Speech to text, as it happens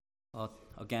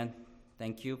Again,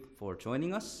 thank you for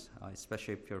joining us,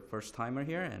 especially if you're a first-timer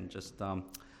here, and just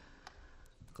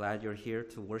glad you're here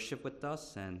to worship with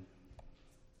us. And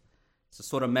it's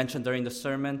sort of mentioned during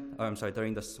the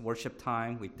during the worship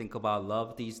time, we think about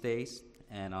love these days.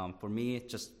 And for me,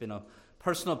 it's just been a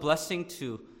personal blessing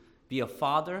to be a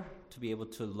father, to be able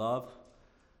to love,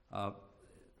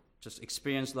 just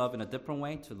experience love in a different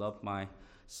way, to love my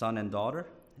son and daughter.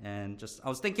 And I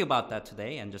was thinking about that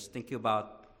today, and just thinking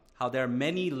about how there are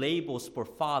many labels for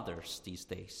fathers these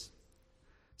days.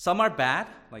 Some are bad,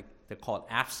 like they're called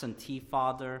absentee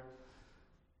father,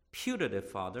 putative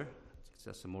father.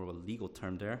 That's more of a legal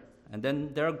term there. And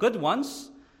then there are good ones.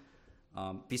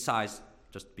 Besides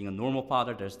just being a normal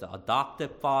father, there's the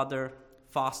adoptive father,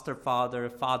 foster father,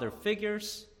 father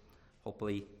figures.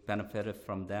 Hopefully benefited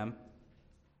from them.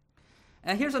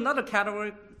 And here's another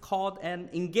category called an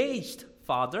engaged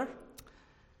father.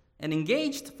 An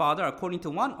engaged father, according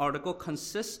to one article,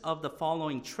 consists of the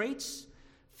following traits: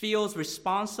 feels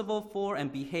responsible for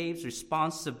and behaves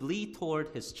responsibly toward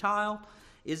his child,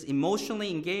 is emotionally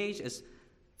engaged, is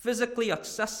physically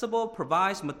accessible,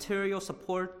 provides material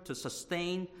support to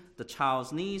sustain the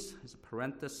child's needs. As a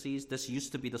parenthesis, this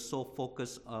used to be the sole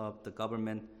focus of the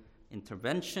government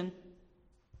intervention.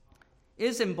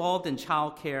 Is involved in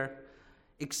child care,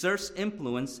 exerts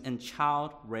influence in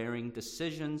child rearing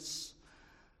decisions.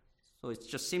 So it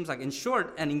just seems like, in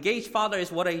short, an engaged father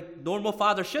is what a normal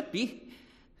father should be.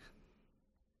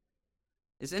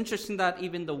 It's interesting that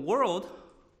even the world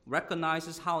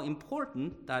recognizes how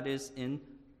important that is in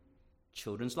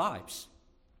children's lives.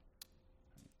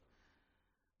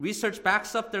 Research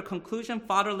backs up their conclusion: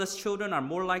 fatherless children are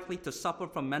more likely to suffer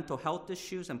from mental health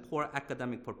issues and poor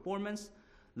academic performance,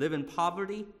 live in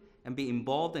poverty, and be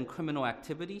involved in criminal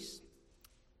activities.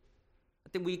 I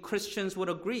think we Christians would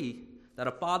agree that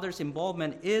a father's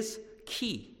involvement is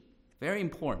key, very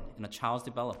important in a child's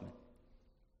development.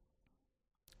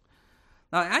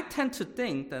 Now, I tend to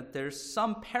think that there's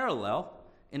some parallel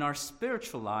in our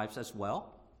spiritual lives as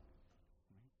well.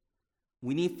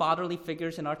 We need fatherly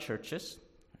figures in our churches.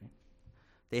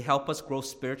 They help us grow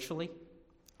spiritually.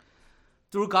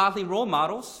 Through godly role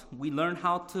models, we learn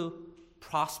how to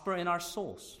prosper in our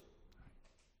souls,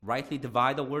 rightly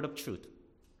divide the word of truth,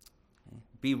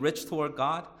 be rich toward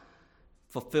God,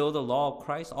 fulfill the law of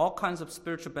Christ, all kinds of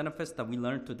spiritual benefits that we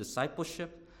learn through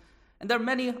discipleship. And there are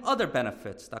many other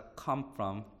benefits that come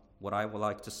from what I would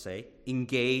like to say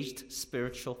engaged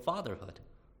spiritual fatherhood.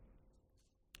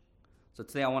 So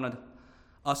today I wanted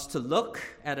us to look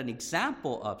at an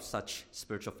example of such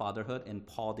spiritual fatherhood in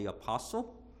Paul the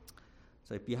Apostle.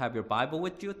 So if you have your Bible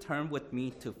with you, turn with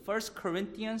me to 1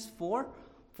 Corinthians 4,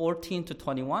 14 to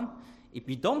 21. If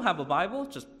you don't have a Bible,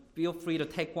 just feel free to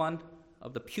take one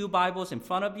of the pew Bibles in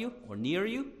front of you or near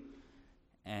you.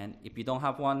 And if you don't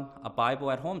have a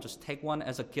Bible at home, just take one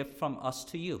as a gift from us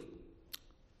to you.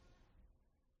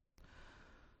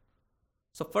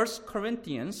 So 1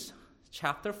 Corinthians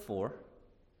chapter 4,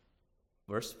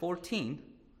 verse 14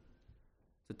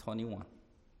 to 21.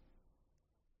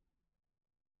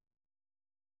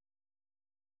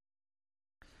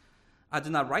 I do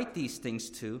not write these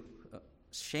things to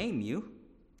shame you,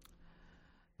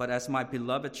 but as my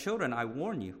beloved children, I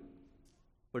warn you.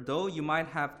 For though you might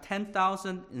have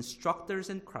 10,000 instructors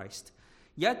in Christ,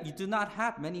 yet you do not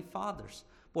have many fathers.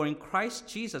 For in Christ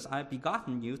Jesus I have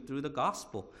begotten you through the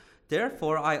gospel.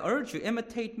 Therefore I urge you,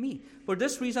 imitate me. For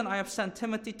this reason I have sent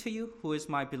Timothy to you, who is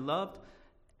my beloved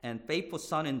and faithful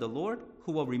son in the Lord,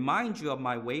 who will remind you of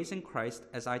my ways in Christ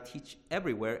as I teach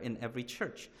everywhere in every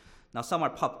church. Now some are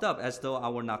puffed up as though I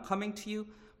were not coming to you,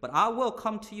 but I will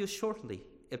come to you shortly,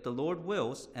 if the Lord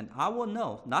wills, and I will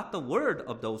know, not the word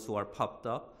of those who are puffed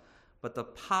up, but the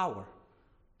power.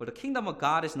 For the kingdom of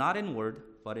God is not in word,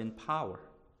 but in power.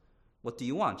 What do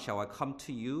you want? Shall I come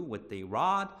to you with a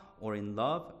rod, or in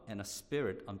love and a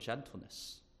spirit of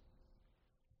gentleness?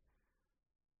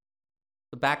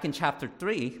 So back in chapter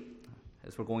 3,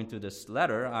 as we're going through this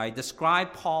letter, I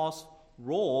described Paul's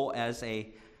role as a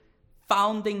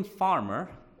founding farmer.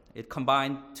 It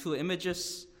combined two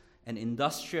images: an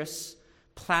industrious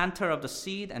planter of the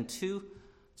seed, and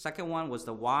second one was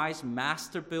the wise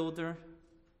master builder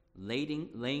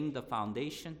laying the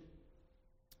foundation.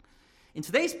 In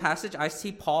today's passage, I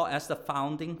see Paul as the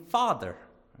founding father.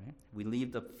 Right? We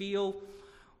leave the field,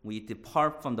 we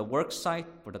depart from the work site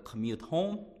for the commute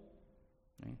home.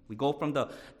 Right? We go from the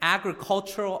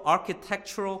agricultural,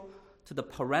 architectural to the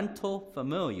parental,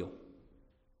 familial.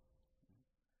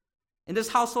 In this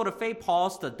household of faith,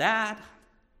 Paul's the dad,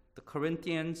 the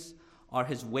Corinthians are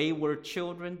his wayward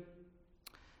children,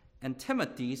 and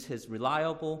Timothy's his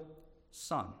reliable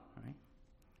son. Right?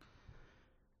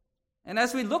 And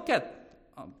as we look at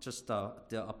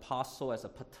the apostle as a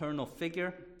paternal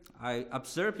figure, I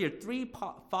observe here three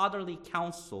fatherly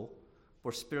counsel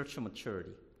for spiritual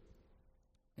maturity.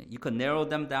 You could narrow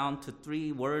them down to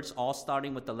three words, all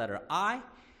starting with the letter I.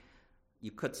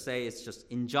 You could say it's just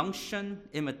injunction,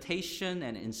 imitation,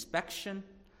 and inspection.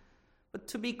 But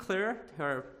to be clear, there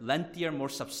are lengthier, more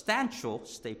substantial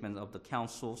statements of the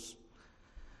counsels.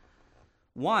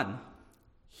 1,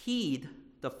 heed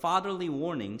the fatherly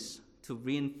warnings to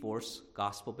reinforce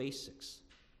gospel basics.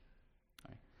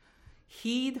 Right.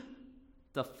 Heed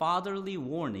the fatherly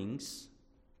warnings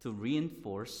to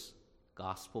reinforce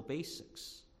gospel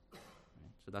basics. Right.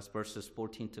 So that's verses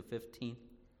 14 to 15.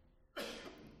 And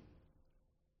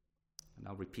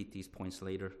I'll repeat these points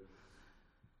later.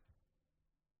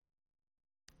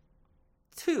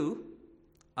 2,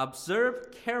 observe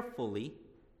carefully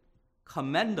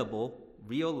commendable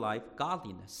real-life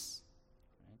godliness.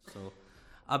 Right? So,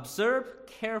 observe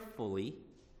carefully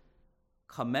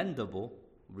commendable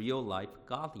real-life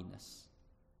godliness.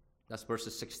 That's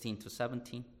verses 16 to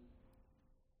 17.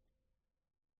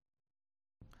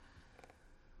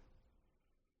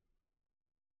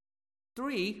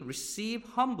 Three, receive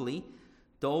humbly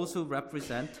those who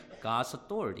represent God's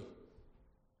authority.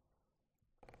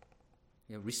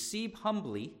 Receive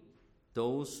humbly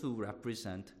those who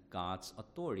represent God's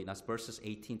authority. That's verses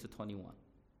 18 to 21.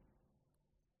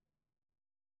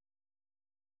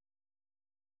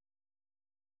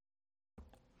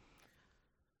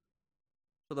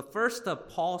 So the first of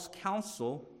Paul's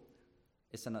counsel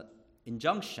is an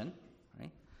injunction,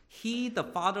 right? Heed the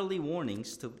fatherly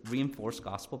warnings to reinforce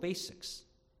gospel basics.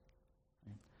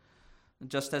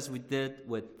 Just as we did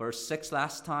with verse 6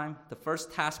 last time, the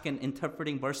first task in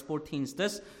interpreting verse 14 is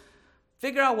this: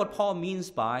 figure out what Paul means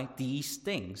by these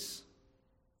things.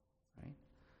 Right?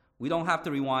 We don't have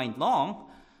to rewind long.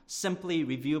 Simply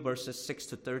review verses 6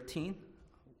 to 13.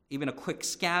 Even a quick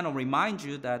scan will remind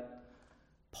you that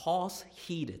Paul's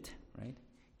heated, right?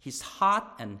 He's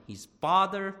hot and he's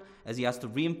bothered as he has to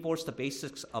reinforce the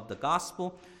basics of the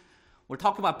gospel. We're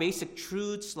talking about basic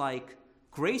truths like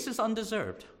grace is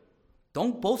undeserved.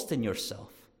 Don't boast in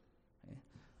yourself.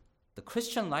 The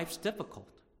Christian life's difficult.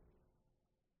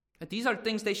 These are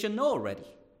things they should know already.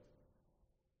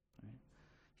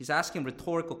 He's asking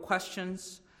rhetorical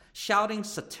questions, shouting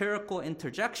satirical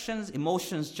interjections,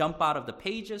 emotions jump out of the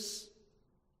pages.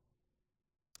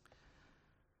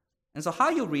 And so how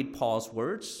you read Paul's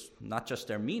words, not just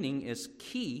their meaning, is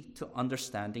key to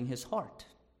understanding his heart.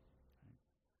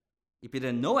 If you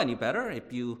didn't know any better,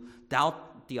 if you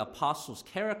doubt the apostle's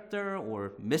character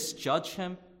or misjudge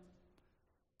him,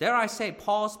 dare I say,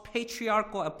 Paul's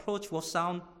patriarchal approach will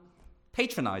sound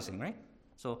patronizing, right?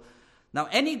 So now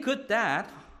any good dad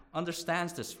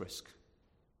understands this risk.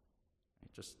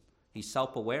 He's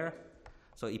self-aware.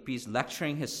 So if he's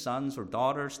lecturing his sons or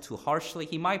daughters too harshly,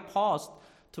 he might pause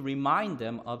to remind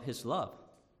them of his love.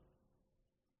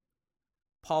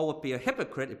 Paul would be a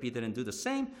hypocrite if he didn't do the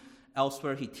same.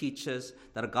 Elsewhere, he teaches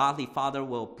that a godly father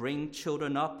will bring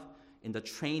children up in the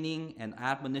training and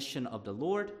admonition of the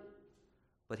Lord,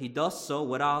 but he does so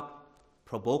without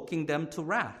provoking them to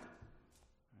wrath,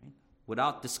 right?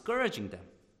 Without discouraging them.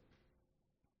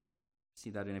 See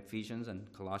that in Ephesians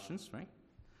and Colossians, right?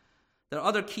 There are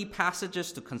other key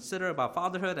passages to consider about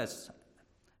fatherhood, as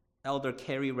Elder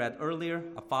Carey read earlier.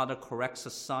 A father corrects a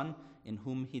son in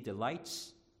whom he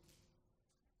delights.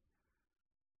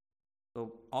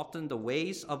 So often the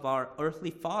ways of our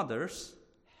earthly fathers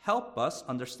help us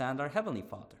understand our heavenly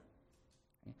Father.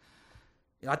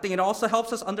 I think it also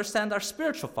helps us understand our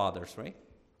spiritual fathers, right?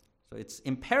 So it's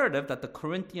imperative that the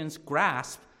Corinthians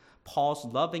grasp Paul's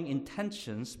loving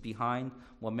intentions behind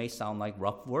what may sound like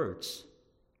rough words.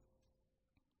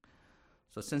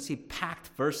 So since he packed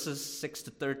verses 6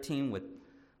 to 13 with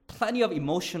plenty of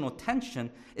emotional tension,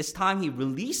 it's time he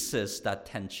releases that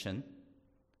tension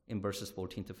in verses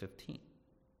 14 to 15.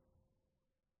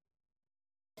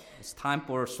 It's time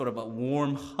for sort of a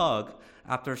warm hug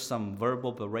after some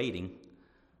verbal berating.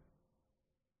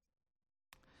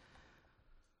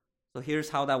 So here's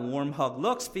how that warm hug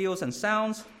looks, feels, and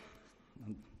sounds.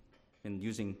 I've been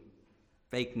using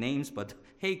fake names, but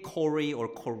hey, Corey or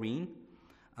Corrine,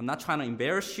 I'm not trying to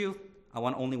embarrass you. I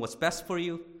want only what's best for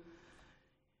you.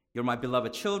 You're my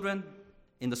beloved children.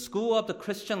 In the school of the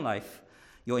Christian life,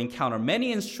 you'll encounter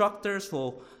many instructors who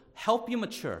will help you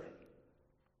mature.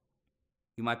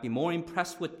 You might be more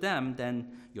impressed with them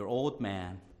than your old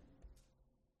man.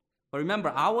 But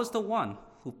remember, I was the one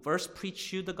who first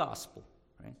preached you the gospel,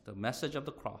 right? The message of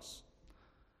the cross.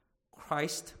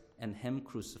 Christ and Him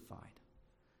crucified.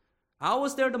 I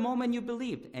was there the moment you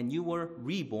believed, and you were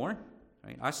reborn,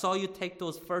 Right? I saw you take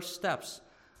those first steps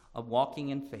of walking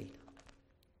in faith.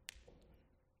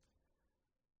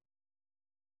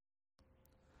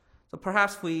 So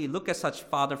perhaps we look at such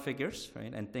father figures,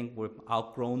 right, and think we've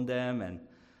outgrown them and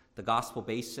the gospel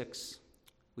basics.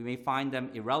 We may find them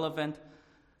irrelevant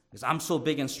because I'm so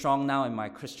big and strong now in my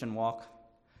Christian walk.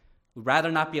 We'd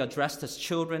rather not be addressed as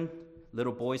children,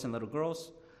 little boys and little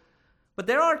girls. But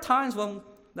there are times when,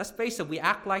 let's face it, we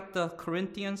act like the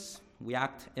Corinthians. We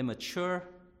act immature,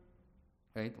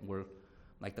 right? We're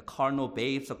like the carnal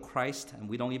babes of Christ, and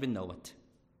we don't even know it.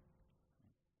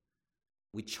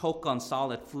 We choke on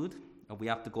solid food, and we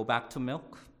have to go back to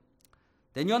milk.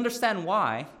 Then you understand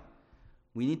why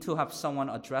we need to have someone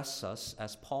address us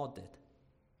as Paul did,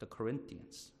 the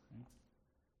Corinthians. Right?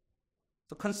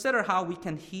 So consider how we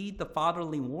can heed the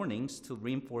fatherly warnings to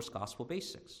reinforce gospel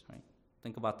basics. Right?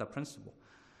 Think about that principle.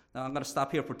 Now I'm going to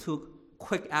stop here for two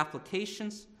quick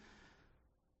applications.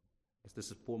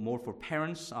 This is more for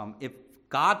parents. If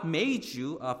God made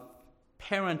you a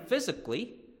parent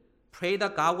physically, pray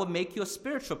that God will make you a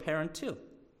spiritual parent too.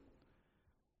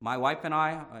 My wife and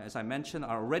I, as I mentioned,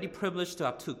 are already privileged to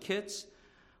have 2 kids.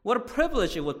 What a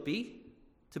privilege it would be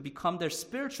to become their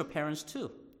spiritual parents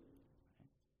too.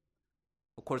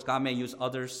 Of course, God may use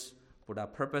others for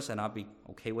that purpose, and I'll be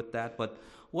okay with that. But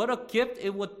what a gift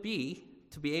it would be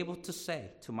to be able to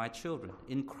say to my children,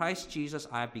 in Christ Jesus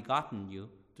I have begotten you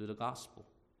through the gospel.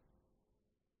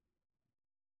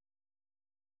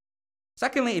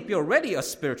 Secondly, if you're already a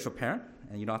spiritual parent,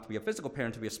 and you don't have to be a physical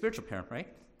parent to be a spiritual parent, right?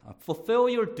 Fulfill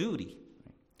your duty.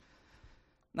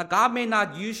 Now, God may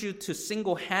not use you to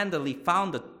single-handedly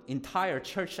found the entire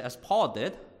church as Paul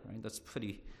did. Right? That's a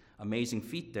pretty amazing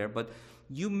feat there. But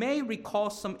you may recall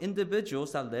some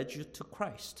individuals that led you to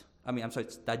Christ.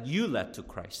 That you led to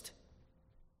Christ.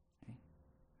 Okay?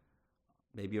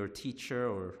 Maybe you're a teacher,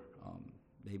 or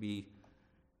maybe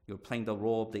you're playing the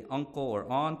role of the uncle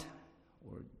or aunt.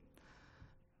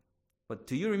 But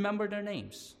do you remember their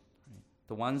names? Right?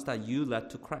 The ones that you led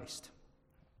to Christ.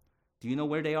 Do you know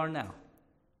where they are now?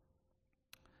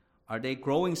 Are they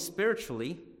growing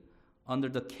spiritually under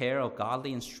the care of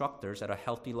godly instructors at a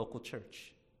healthy local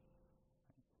church?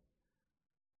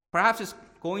 Perhaps it's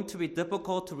going to be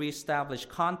difficult to reestablish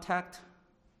contact.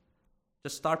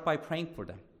 Just start by praying for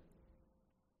them.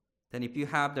 Then if you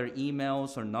have their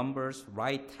emails or numbers,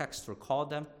 write, text, or call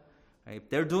them. Right? If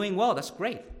they're doing well, that's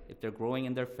great. If they're growing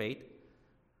in their faith.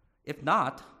 If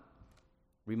not,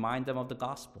 remind them of the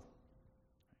gospel.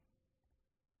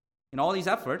 In all these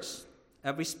efforts,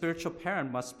 every spiritual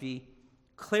parent must be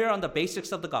clear on the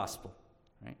basics of the gospel.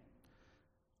 Right?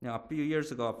 A few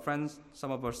years ago,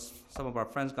 some of our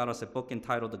friends got us a book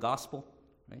entitled "The Gospel."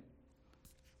 Right?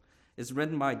 It's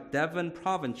written by Devin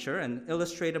Provencher and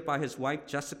illustrated by his wife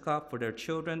Jessica for their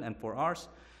children and for ours.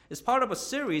 It's part of a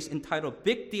series entitled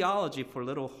 "Big Theology for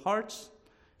Little Hearts,"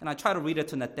 and I try to read it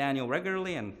to Nathaniel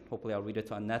regularly, and hopefully I'll read it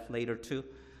to Annette later too.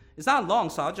 It's not long,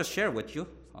 so I'll just share it with you.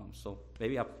 So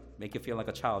maybe I'll make you feel like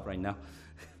a child right now.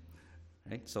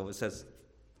 Right? So it says,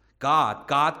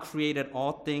 God created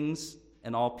all things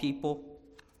and all people.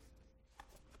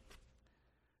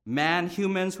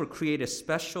 Humans were created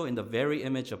special in the very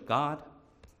image of God.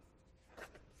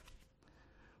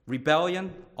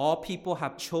 Rebellion, all people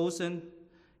have chosen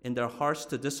in their hearts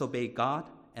to disobey God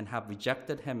and have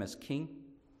rejected him as king.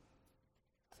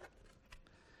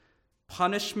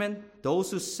 Punishment,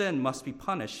 those who sin must be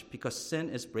punished because sin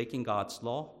is breaking God's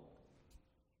law.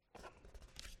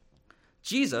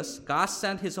 Jesus, God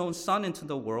sent his own son into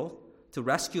the world to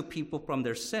rescue people from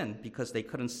their sin because they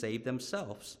couldn't save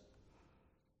themselves.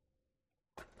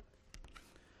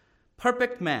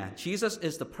 Perfect man. Jesus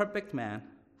is the perfect man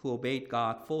who obeyed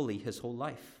God fully his whole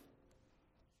life.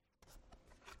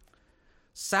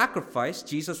 Sacrifice,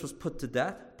 Jesus was put to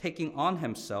death, taking on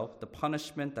himself the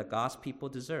punishment that God's people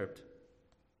deserved.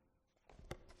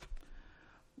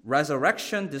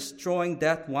 Resurrection, destroying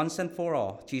death once and for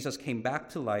all. Jesus came back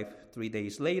to life 3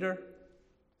 days later.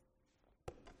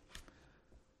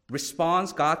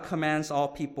 Response, God commands all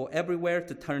people everywhere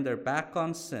to turn their back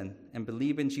on sin and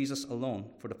believe in Jesus alone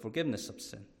for the forgiveness of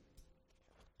sin.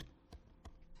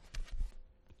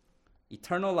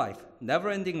 Eternal life,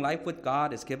 never-ending life with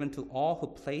God is given to all who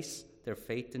place their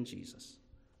faith in Jesus.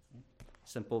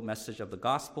 Simple message of the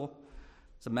gospel.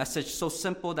 It's a message so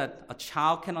simple that a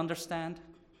child can understand.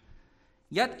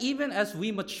 Yet even as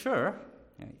we mature,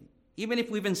 even if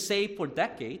we've been saved for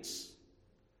decades,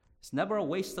 it's never a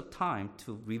waste of time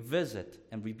to revisit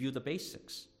and review the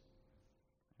basics.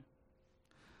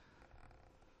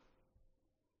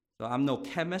 So I'm no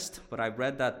chemist, but I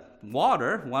read that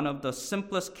water, one of the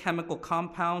simplest chemical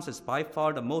compounds, is by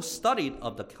far the most studied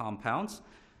of the compounds.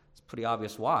 It's pretty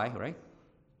obvious why, right?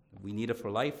 We need it for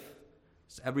life.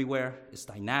 It's everywhere. It's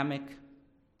dynamic.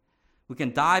 We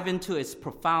can dive into its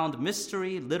profound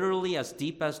mystery, literally as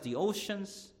deep as the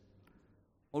oceans.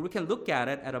 Or we can look at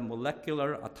it at a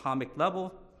molecular atomic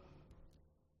level,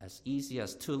 as easy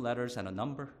as 2 letters and a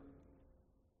number.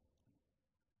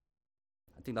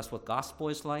 I think that's what gospel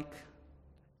is like.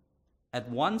 At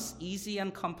once easy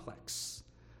and complex,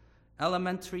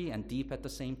 elementary and deep at the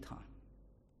same time.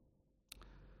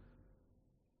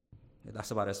 That's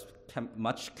about as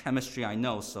much chemistry I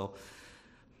know. So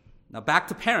now back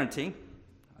to parenting.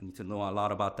 I need to know a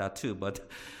lot about that too. But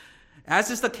as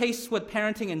is the case with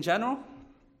parenting in general,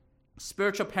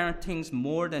 spiritual parenting is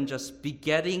more than just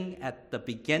begetting at the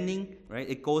beginning, right?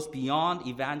 It goes beyond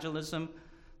evangelism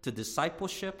to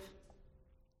discipleship.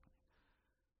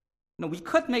 We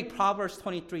could make Proverbs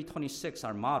 23:26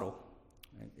 our motto.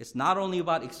 Right? It's not only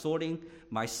about exhorting,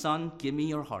 my son, give me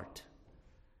your heart.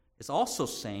 It's also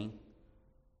saying,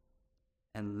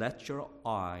 and let your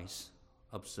eyes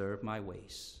observe my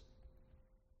ways.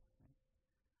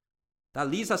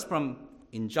 That leads us from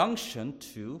injunction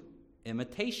to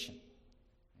imitation.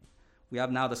 We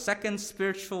have now the second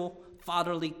spiritual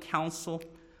fatherly counsel.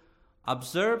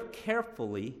 Observe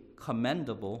carefully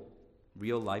commendable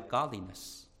real-life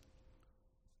godliness.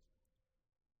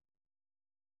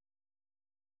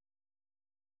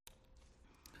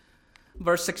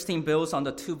 Verse 16 builds on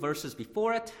the 2 verses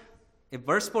before it. In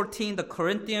verse 14, the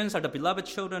Corinthians are the beloved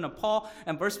children of Paul,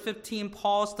 and verse 15,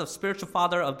 Paul's the spiritual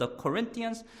father of the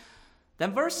Corinthians.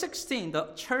 Then verse 16,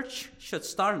 the church should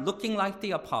start looking like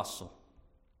the apostle.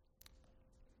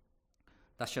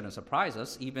 That shouldn't surprise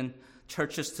us. Even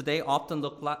churches today often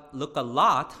look a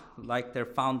lot like their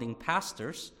founding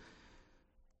pastors.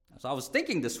 So I was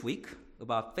thinking this week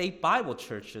about Faith Bible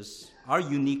churches, our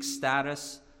unique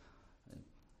status,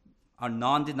 our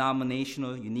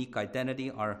non-denominational unique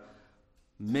identity, our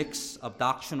mix of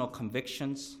doctrinal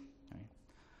convictions. Right?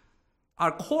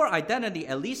 Our core identity,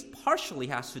 at least partially,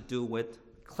 has to do with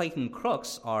Clayton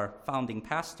Crooks, our founding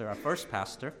pastor, our first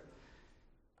pastor,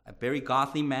 a very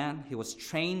godly man. He was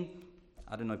trained,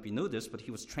 I don't know if you knew this, but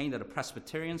he was trained at a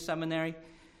Presbyterian seminary.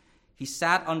 He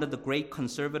sat under the great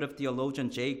conservative theologian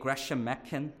J. Gresham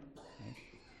Machen. Right?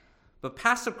 But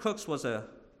Pastor Crooks was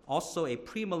also a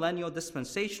premillennial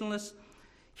dispensationalist.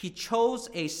 He chose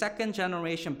a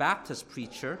second-generation Baptist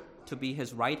preacher to be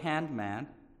his right-hand man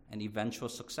and eventual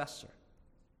successor.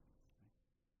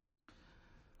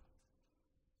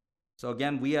 So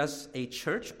again, we as a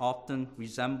church often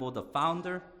resemble the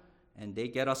founder, and they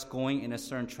get us going in a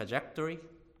certain trajectory,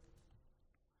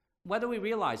 whether we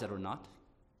realize it or not.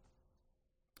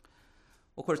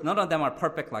 Of course, none of them are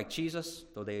perfect like Jesus,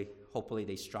 though hopefully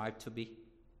they strive to be.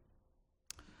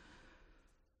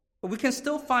 But we can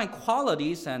still find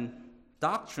qualities and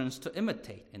doctrines to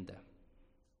imitate in them.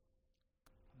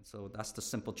 So that's the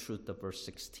simple truth of verse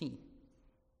 16.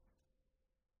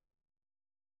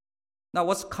 Now,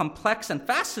 what's complex and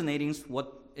fascinating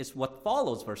is what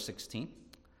follows verse 16.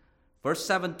 Verse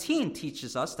 17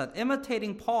 teaches us that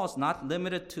imitating Paul is not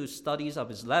limited to studies of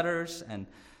his letters and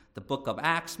the book of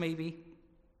Acts, maybe.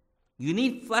 You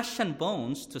need flesh and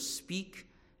bones to speak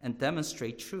and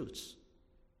demonstrate truths.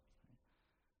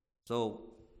 So,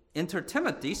 enter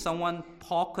Timothy, someone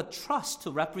Paul could trust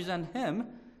to represent him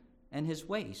and his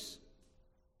ways.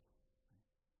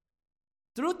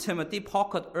 Through Timothy, Paul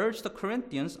could urge the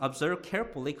Corinthians, observe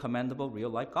carefully commendable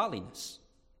real-life godliness.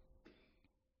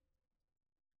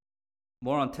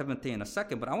 More on Timothy in a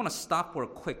second, but I want to stop for a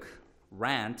quick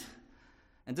rant.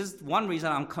 And this is one reason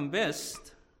I'm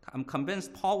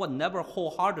convinced Paul would never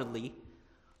wholeheartedly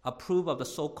approve of the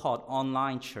so-called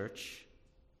online church.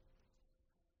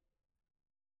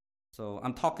 So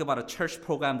I'm talking about a church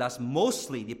program that's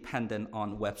mostly dependent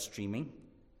on web streaming.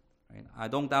 Right? I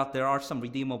don't doubt there are some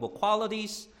redeemable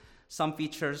qualities. Some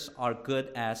features are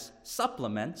good as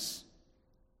supplements.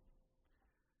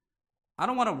 I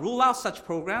don't want to rule out such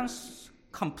programs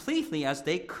completely, as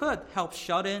they could help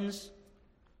shut-ins,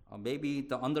 or maybe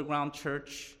the underground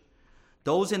church,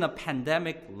 those in a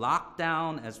pandemic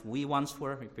lockdown as we once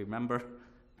were, if you remember.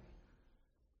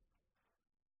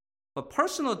 But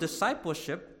personal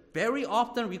discipleship very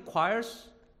often requires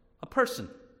a person,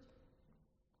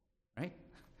 right?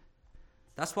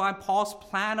 That's why Paul's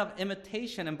plan of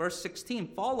imitation in verse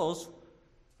 16 follows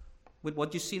with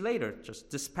what you see later, just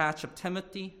dispatch of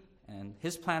Timothy and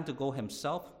his plan to go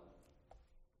himself.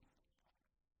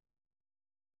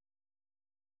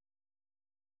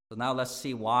 So now let's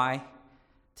see why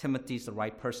Timothy is the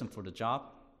right person for the job.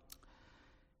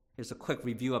 Here's a quick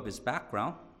review of his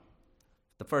background.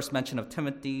 The first mention of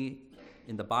Timothy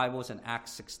in the Bible is in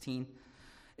Acts 16.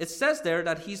 It says there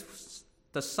that he's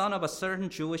the son of a certain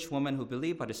Jewish woman who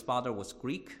believed, but his father was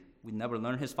Greek. We never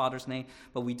learn his father's name,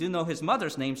 but we do know his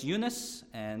mother's name's Eunice,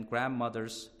 and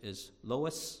grandmother's is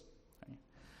Lois.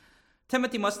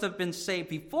 Timothy must have been saved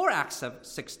before Acts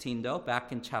 16, though,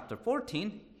 back in chapter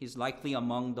 14. He's likely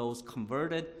among those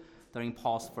converted during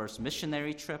Paul's first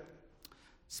missionary trip,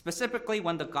 specifically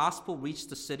when the gospel reached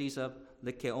the cities of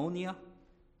Lycaonia.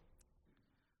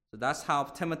 So that's how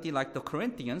Timothy, like the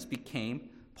Corinthians, became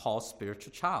Paul's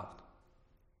spiritual child.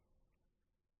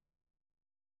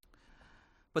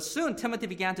 But soon, Timothy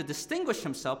began to distinguish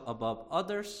himself above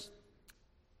others.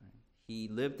 He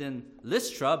lived in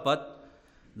Lystra, but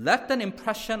left an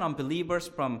impression on believers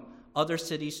from other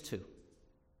cities too.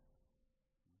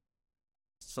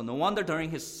 So no wonder during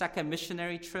his second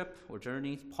missionary trip or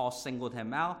journey, Paul singled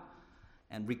him out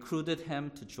and recruited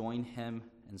him to join him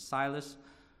and Silas.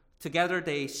 Together,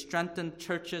 they strengthened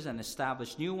churches and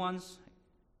established new ones.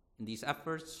 In these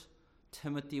efforts,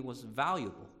 Timothy was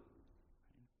valuable.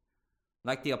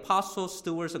 Like the apostles,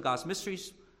 stewards of God's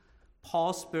mysteries,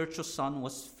 Paul's spiritual son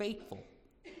was faithful.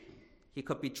 He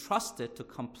could be trusted to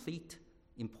complete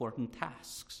important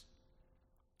tasks.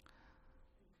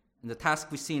 And the task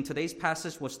we see in today's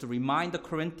passage was to remind the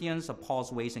Corinthians of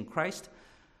Paul's ways in Christ.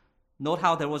 Note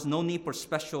how there was no need for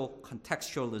special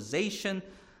contextualization.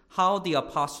 How the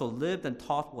apostle lived and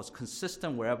taught was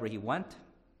consistent wherever he went.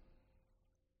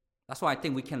 That's why I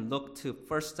think we can look to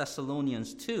 1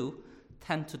 Thessalonians 2,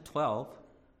 10 to 12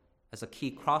 as a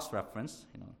key cross-reference.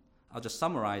 I'll just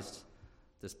summarize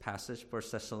this passage, 1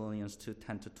 Thessalonians 2,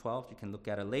 10 to 12. You can look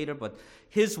at it later. But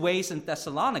his ways in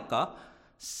Thessalonica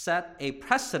set a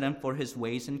precedent for his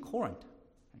ways in Corinth.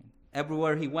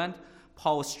 Everywhere he went,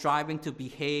 Paul was striving to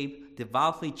behave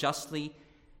devoutly, justly,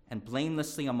 and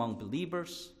blamelessly among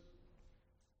believers.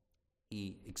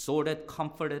 He exhorted,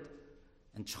 comforted,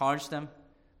 and charged them.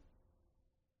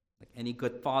 Like any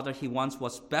good father, he wants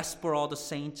what's best for all the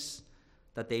saints,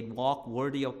 that they'd walk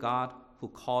worthy of God who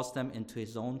calls them into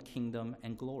his own kingdom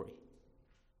and glory.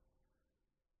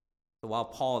 So while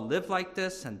Paul lived like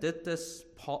this and did this,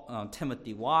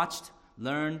 Timothy watched,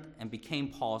 learned, and became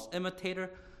Paul's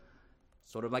imitator,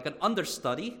 sort of like an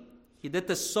understudy. He did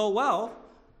this so well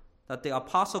that the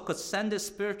apostle could send his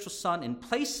spiritual son in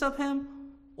place of him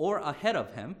or ahead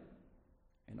of him.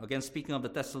 And again, speaking of the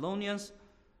Thessalonians,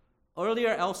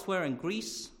 earlier elsewhere in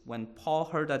Greece, when Paul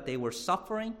heard that they were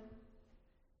suffering,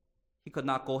 he could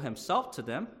not go himself to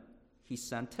them. He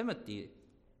sent Timothy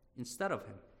instead of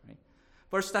him.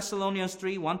 1 Thessalonians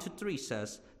 3, 1-3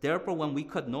 says, "Therefore, when we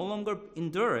could no longer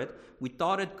endure it, we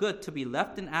thought it good to be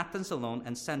left in Athens alone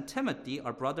and send Timothy,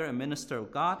 our brother and minister of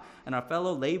God, and our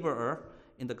fellow laborer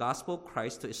in the gospel of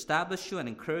Christ, to establish you and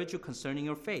encourage you concerning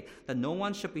your faith, that no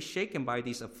one should be shaken by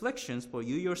these afflictions, for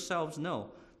you yourselves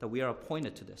know that we are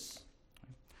appointed to this."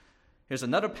 Here's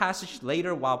another passage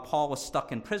later. While Paul was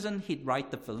stuck in prison, he'd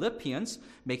write the Philippians,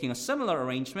 making a similar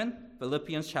arrangement.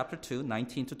 Philippians chapter 2,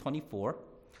 19-24.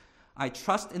 "I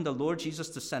trust in the Lord Jesus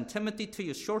to send Timothy to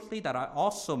you shortly, that I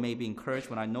also may be encouraged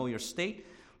when I know your state.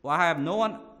 For I have no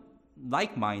one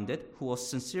like-minded who will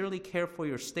sincerely care for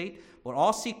your state, but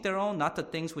all seek their own, not the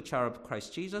things which are of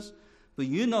Christ Jesus. But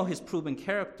you know his proven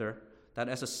character, that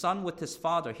as a son with his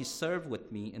father, he served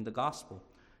with me in the gospel.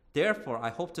 Therefore, I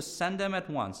hope to send them at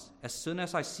once, as soon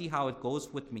as I see how it goes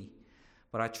with me.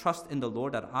 But I trust in the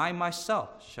Lord that I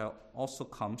myself shall also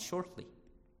come shortly."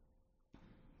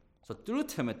 So through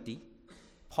Timothy,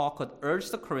 Paul could urge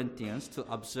the Corinthians to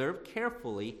observe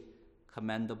carefully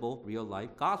commendable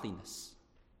real-life godliness.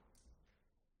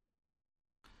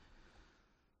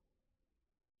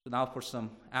 So now for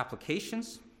some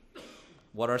applications.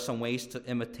 What are some ways to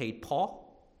imitate Paul?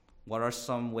 What are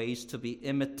some ways to be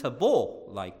imitable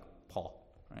like Paul?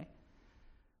 Right?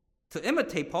 To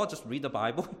imitate Paul, just read the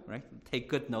Bible, right? Take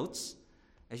good notes.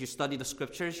 As you study the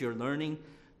scriptures, you're learning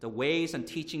the ways and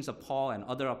teachings of Paul and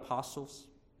other apostles.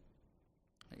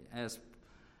 As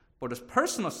for the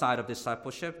personal side of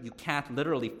discipleship, you can't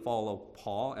literally follow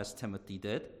Paul as Timothy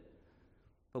did.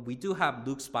 But we do have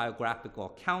Luke's biographical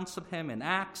accounts of him in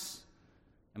Acts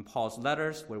and Paul's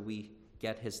letters where we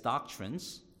get his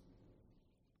doctrines.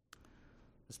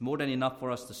 It's more than enough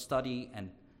for us to study and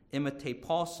imitate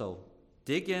Paul. So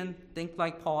dig in, think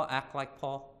like Paul, act like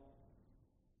Paul.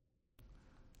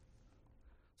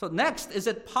 So next, is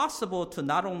it possible to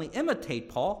not only imitate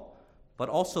Paul, but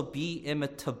also be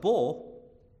imitable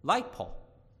like Paul?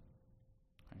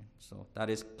 Right? So that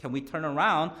is, can we turn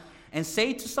around and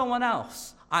say to someone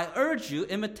else, "I urge you,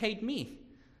 imitate me"?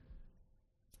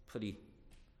 Pretty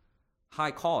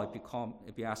high call,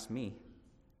 if you ask me.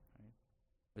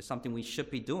 It's something we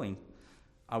should be doing.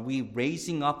 Are we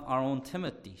raising up our own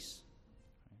Timothys?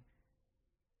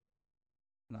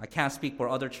 I can't speak for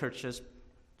other churches,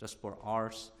 just for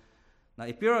ours. Now,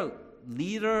 if you're a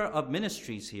leader of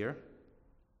ministries here,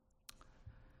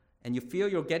 and you feel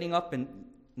you're getting up in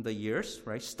the years,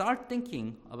 right? Start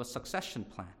thinking of a succession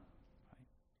plan. Right?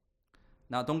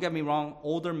 Now, don't get me wrong,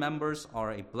 older members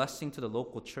are a blessing to the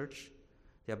local church.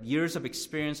 They have years of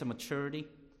experience and maturity.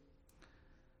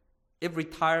 If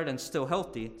retired and still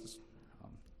healthy,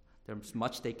 there's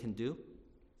much they can do.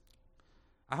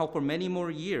 I hope for many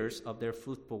more years of their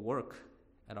fruitful work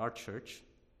at our church.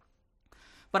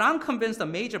 But I'm convinced a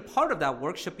major part of that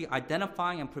work should be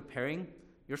identifying and preparing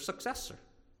your successor.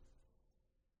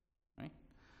 Right?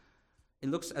 It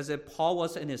looks as if Paul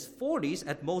was in his 40s,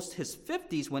 at most his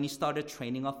 50s, when he started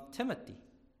training up Timothy.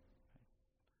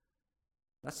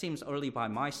 That seems early by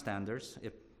my standards.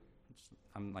 If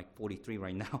I'm like 43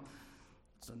 right now.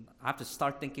 So I have to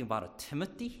start thinking about a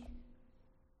Timothy?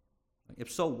 If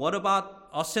so, what about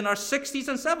us in our 60s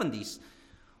and 70s?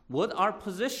 Would our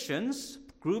positions,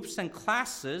 groups and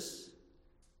classes,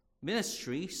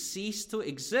 ministry cease to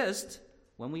exist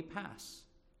when we pass?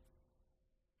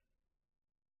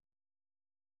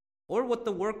 Or would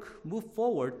the work move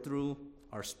forward through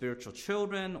our spiritual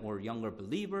children or younger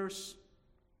believers?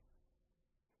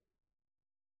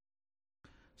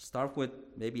 Start with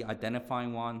maybe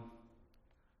identifying one,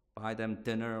 buy them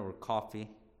dinner or coffee,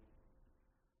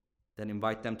 then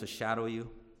invite them to shadow you,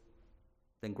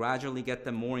 then gradually get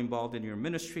them more involved in your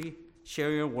ministry,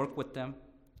 share your work with them.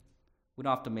 We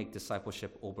don't have to make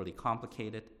discipleship overly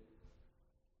complicated.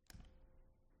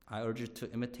 I urge you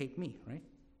to imitate me, right?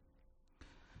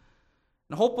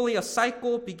 And hopefully a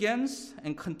cycle begins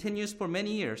and continues for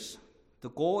many years. The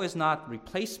goal is not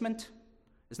replacement.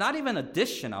 It's not even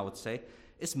addition, I would say.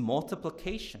 It's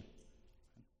multiplication.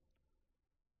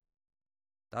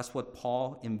 That's what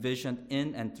Paul envisioned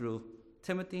in and through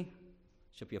Timothy.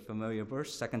 Should be a familiar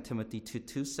verse. 2 Timothy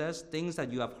 2:2 says, "Things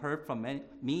that you have heard from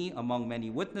me among many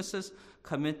witnesses,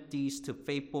 commit these to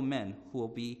faithful men who will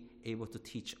be able to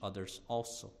teach others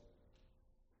also."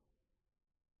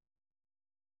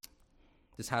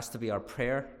 This has to be our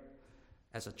prayer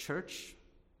as a church.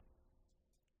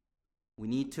 We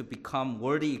need to become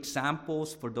worthy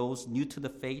examples for those new to the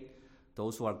faith,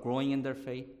 those who are growing in their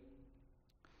faith.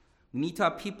 We need to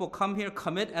have people come here,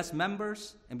 commit as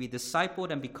members, and be discipled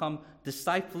and become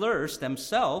disciplers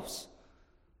themselves.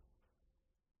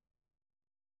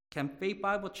 Can Faith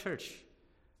Bible Church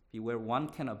be where one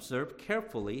can observe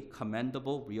carefully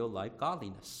commendable real-life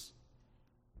godliness?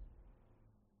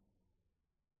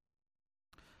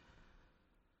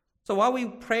 So while we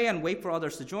pray and wait for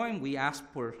others to join, we ask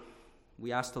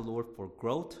the Lord for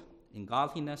growth in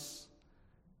godliness.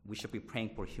 We should be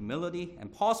praying for humility.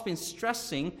 And Paul's been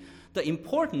stressing the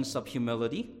importance of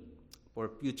humility for a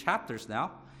few chapters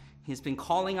now. He's been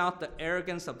calling out the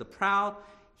arrogance of the proud.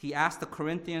 He asked the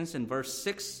Corinthians in verse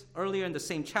 6 earlier in the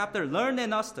same chapter, "Learn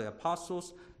in us, the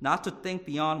apostles, not to think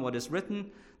beyond what is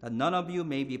written, that none of you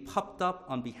may be puffed up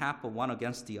on behalf of one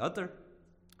against the other."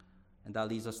 And that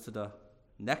leads us to the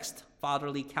next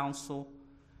fatherly counsel.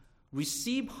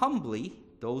 Receive humbly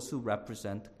those who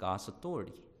represent God's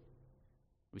authority.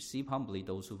 Receive humbly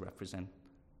those who represent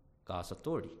God's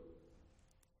authority.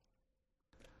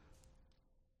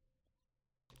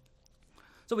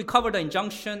 So we covered the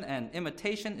injunction and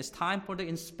imitation. It's time for the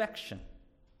inspection.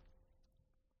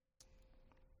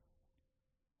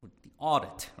 The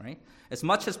audit, right? As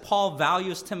much as Paul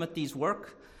values Timothy's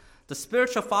work, the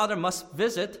spiritual father must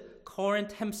visit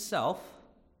Corinth himself.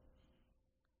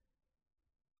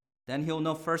 Then he'll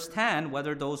know firsthand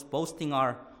whether those boasting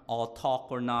are all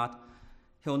talk or not.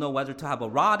 He'll know whether to have a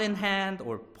rod in hand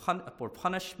or for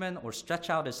punishment or stretch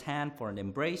out his hand for an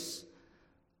embrace.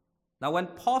 Now, when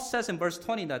Paul says in verse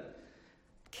 20 that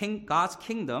God's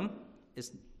kingdom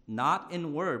is not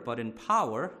in word but in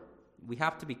power, we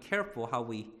have to be careful how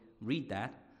we read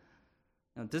that.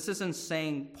 Now, this isn't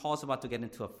saying Paul's about to get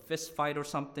into a fist fight or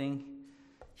something.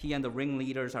 He and the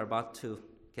ringleaders are about to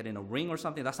get in a ring or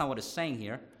something. That's not what it's saying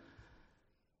here.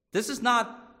 This is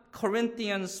not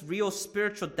Corinthians' real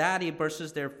spiritual daddy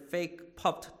versus their fake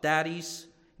puffed daddies.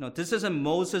 This isn't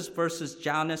Moses versus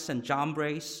Janus and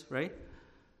Jambres, right?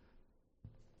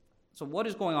 So what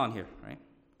is going on here, right?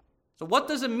 So what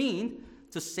does it mean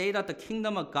to say that the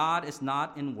kingdom of God is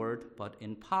not in word but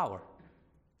in power?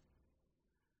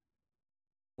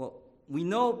 Well, we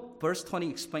know verse 20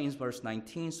 explains verse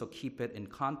 19, so keep it in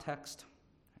context.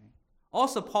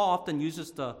 Also, Paul often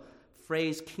uses the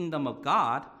phrase kingdom of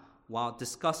God while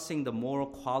discussing the moral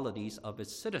qualities of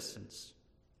its citizens.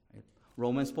 Right?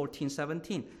 Romans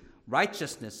 14:17,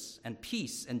 righteousness and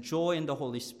peace and joy in the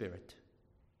Holy Spirit.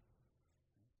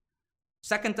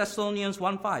 2 Thessalonians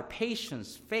 1:5,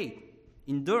 patience, faith,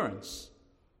 endurance.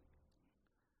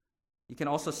 You can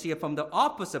also see it from the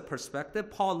opposite perspective.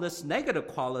 Paul lists negative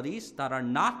qualities that are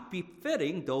not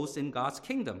befitting those in God's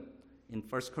kingdom. In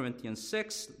 1 Corinthians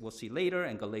 6, we'll see later,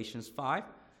 and Galatians 5.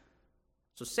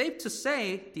 So safe to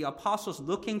say, the apostles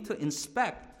looking to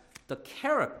inspect the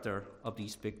character of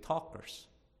these big talkers.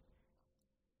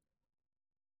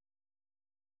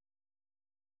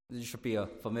 This should be a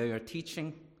familiar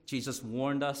teaching. Jesus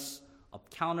warned us of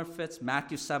counterfeits.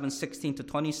 Matthew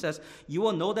 7:16-20 says, "You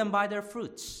will know them by their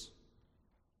fruits.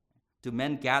 Do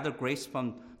men gather grapes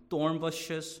from thorn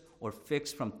bushes or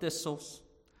figs from thistles?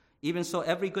 Even so,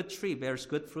 every good tree bears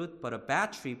good fruit, but a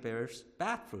bad tree bears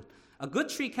bad fruit. A good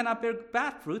tree cannot bear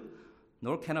bad fruit,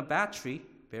 nor can a bad tree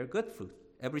bear good fruit.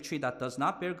 Every tree that does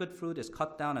not bear good fruit is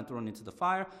cut down and thrown into the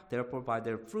fire. Therefore, by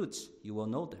their fruits you will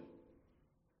know them."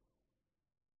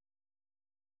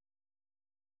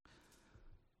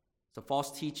 So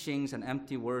false teachings and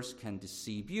empty words can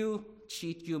deceive you,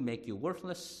 cheat you, make you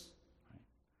worthless.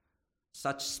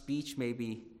 Such speech may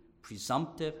be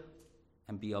presumptive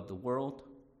and be of the world,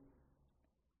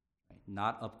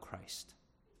 not of Christ.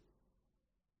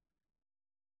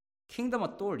 Kingdom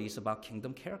authority is about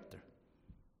kingdom character.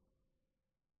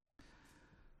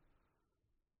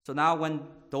 So now when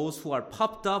those who are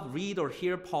puffed up read or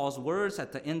hear Paul's words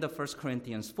at the end of 1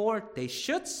 Corinthians 4, they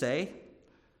should say,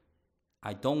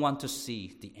 "I don't want to see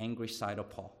the angry side of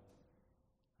Paul."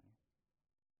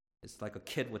 It's like a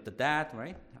kid with the dad,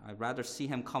 right? I'd rather see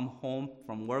him come home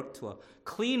from work to a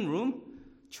clean room,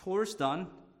 chores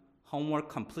done, homework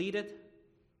completed.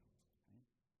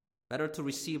 Better to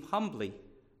receive humbly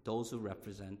those who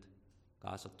represent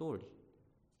God's authority.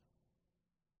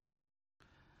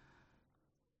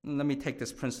 Let me take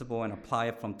this principle and apply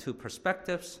it from two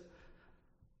perspectives.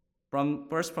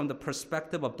 First, from the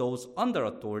perspective of those under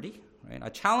authority, right? I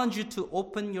challenge you to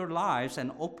open your lives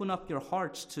and open up your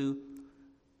hearts to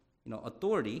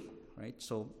authority, right?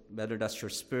 So whether that's your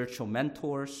spiritual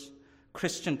mentors,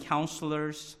 Christian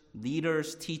counselors,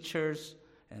 leaders, teachers,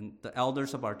 and the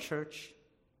elders of our church.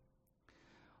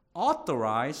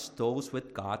 Authorize those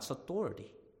with God's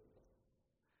authority.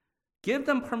 Give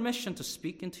them permission to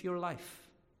speak into your life.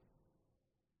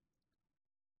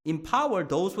 Empower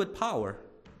those with power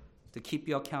to keep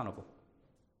you accountable.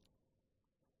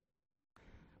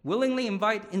 Willingly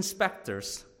invite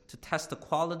inspectors to test the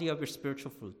quality of your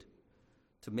spiritual fruit,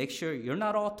 to make sure you're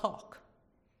not all talk.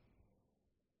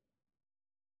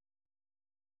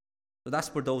 So that's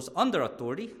for those under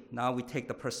authority. Now we take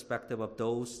the perspective of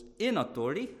those in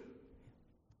authority.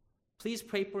 Please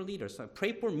pray for leaders.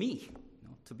 Pray for me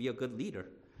to be a good leader,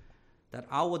 that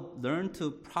I would learn to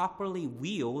properly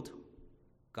wield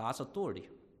God's authority.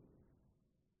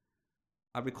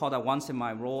 I recall that once in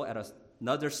my role at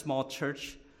another small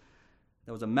church,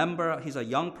 there was a member, he's a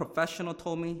young professional,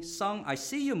 told me, "Son, I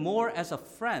see you more as a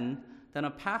friend than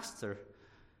a pastor."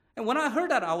 And when I heard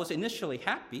that, I was initially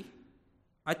happy.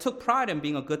 I took pride in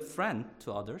being a good friend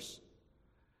to others.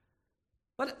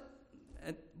 But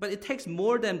it takes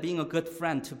more than being a good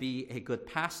friend to be a good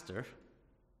pastor.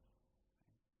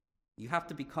 You have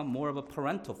to become more of a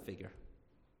parental figure.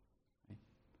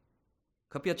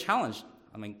 Could be a challenge.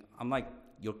 I mean, I'm like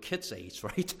your kids' age,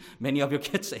 right? Many of your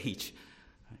kids' age.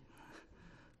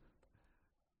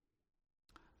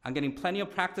 I'm getting plenty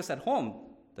of practice at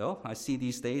home, though. I see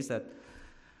these days that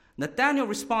Nathaniel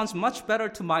responds much better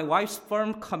to my wife's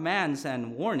firm commands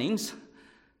and warnings.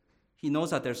 He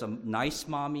knows that there's a nice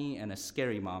mommy and a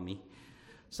scary mommy.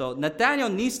 So Nathaniel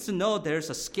needs to know there's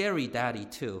a scary daddy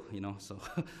too, so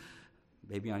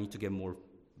maybe I need to get more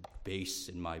bass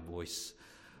in my voice.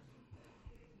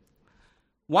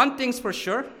 One thing's for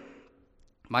sure,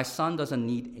 my son doesn't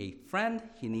need a friend,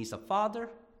 he needs a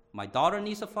father. My daughter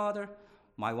needs a father.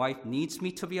 My wife needs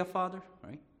me to be a father,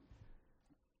 right?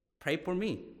 Pray for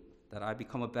me that I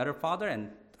become a better father,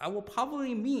 and I will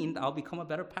probably mean I'll become a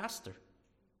better pastor.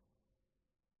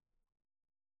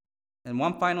 And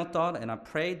one final thought, and I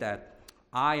pray that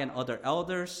I and other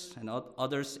elders and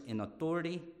others in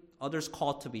authority, others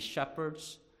called to be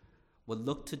shepherds, would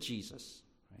look to Jesus,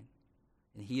 right?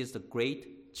 And he is the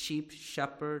great chief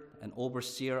shepherd and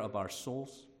overseer of our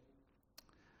souls.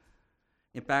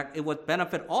 In fact, it would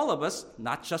benefit all of us,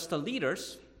 not just the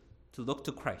leaders, to look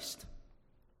to Christ.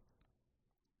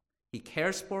 He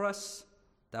cares for us,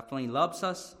 definitely loves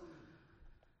us.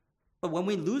 But when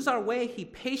we lose our way, he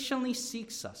patiently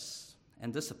seeks us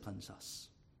and disciplines us.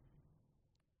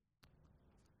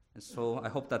 And so I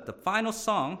hope that the final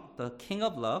song, the King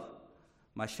of Love,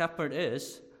 My Shepherd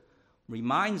Is,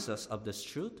 reminds us of this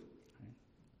truth.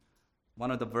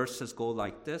 One of the verses goes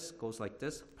like this,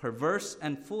 perverse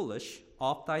and foolish,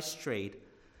 oft I strayed,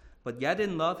 but yet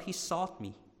in love he sought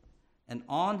me, and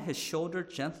on his shoulder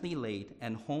gently laid,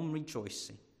 and home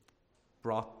rejoicing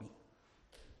brought me.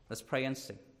 Let's pray and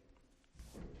sing.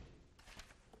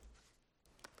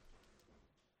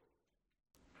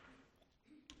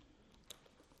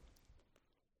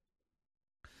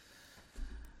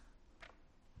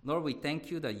 Lord, we thank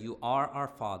you that you are our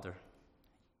Father.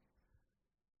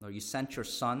 Lord, you sent your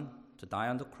Son to die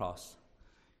on the cross.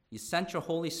 You sent your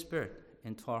Holy Spirit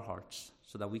into our hearts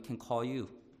so that we can call you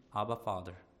Abba,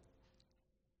 Father.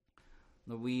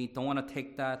 Lord, we don't want to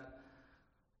take that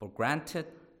for granted.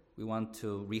 We want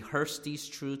to rehearse these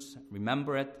truths,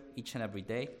 remember it each and every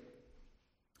day.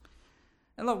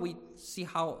 And Lord, we see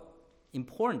how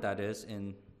important that is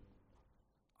in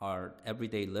our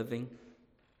everyday living.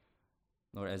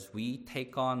 Lord, as we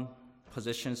take on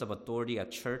positions of authority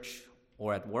at church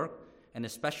or at work, and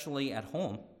especially at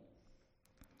home,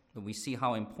 we see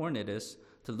how important it is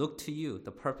to look to you,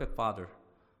 the perfect Father,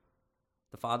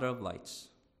 the Father of lights.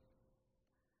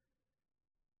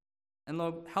 And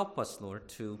Lord, help us, Lord,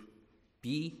 to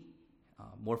be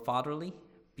more fatherly,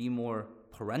 be more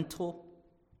parental.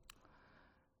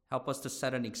 Help us to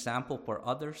set an example for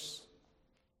others.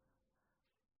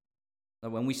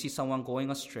 Lord, when we see someone going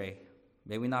astray,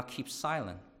 may we not keep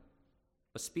silent,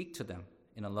 but speak to them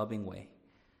in a loving way.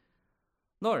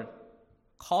 Lord,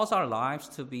 cause our lives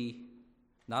to be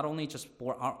not only just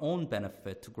for our own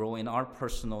benefit, to grow in our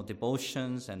personal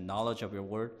devotions and knowledge of your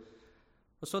word,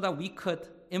 but so that we could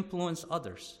influence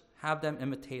others, have them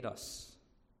imitate us.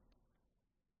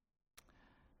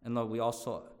 And Lord, we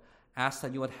also ask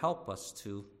that you would help us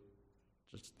to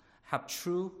just have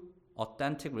true,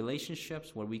 authentic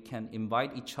relationships where we can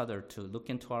invite each other to look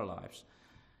into our lives,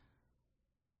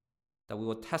 that we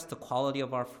will test the quality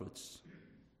of our fruits,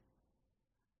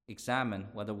 examine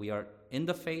whether we are in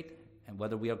the faith and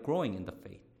whether we are growing in the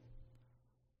faith.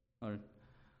 Lord,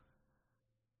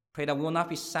 pray that we will not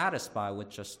be satisfied with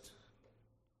just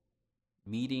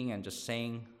meeting and just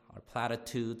saying our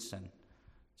platitudes and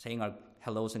saying our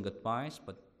hellos and goodbyes,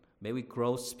 but may we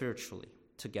grow spiritually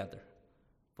together,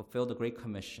 fulfill the Great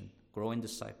Commission, grow in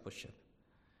discipleship,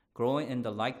 grow in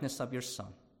the likeness of your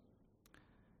Son.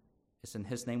 It's in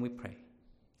his name we pray.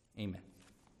 Amen.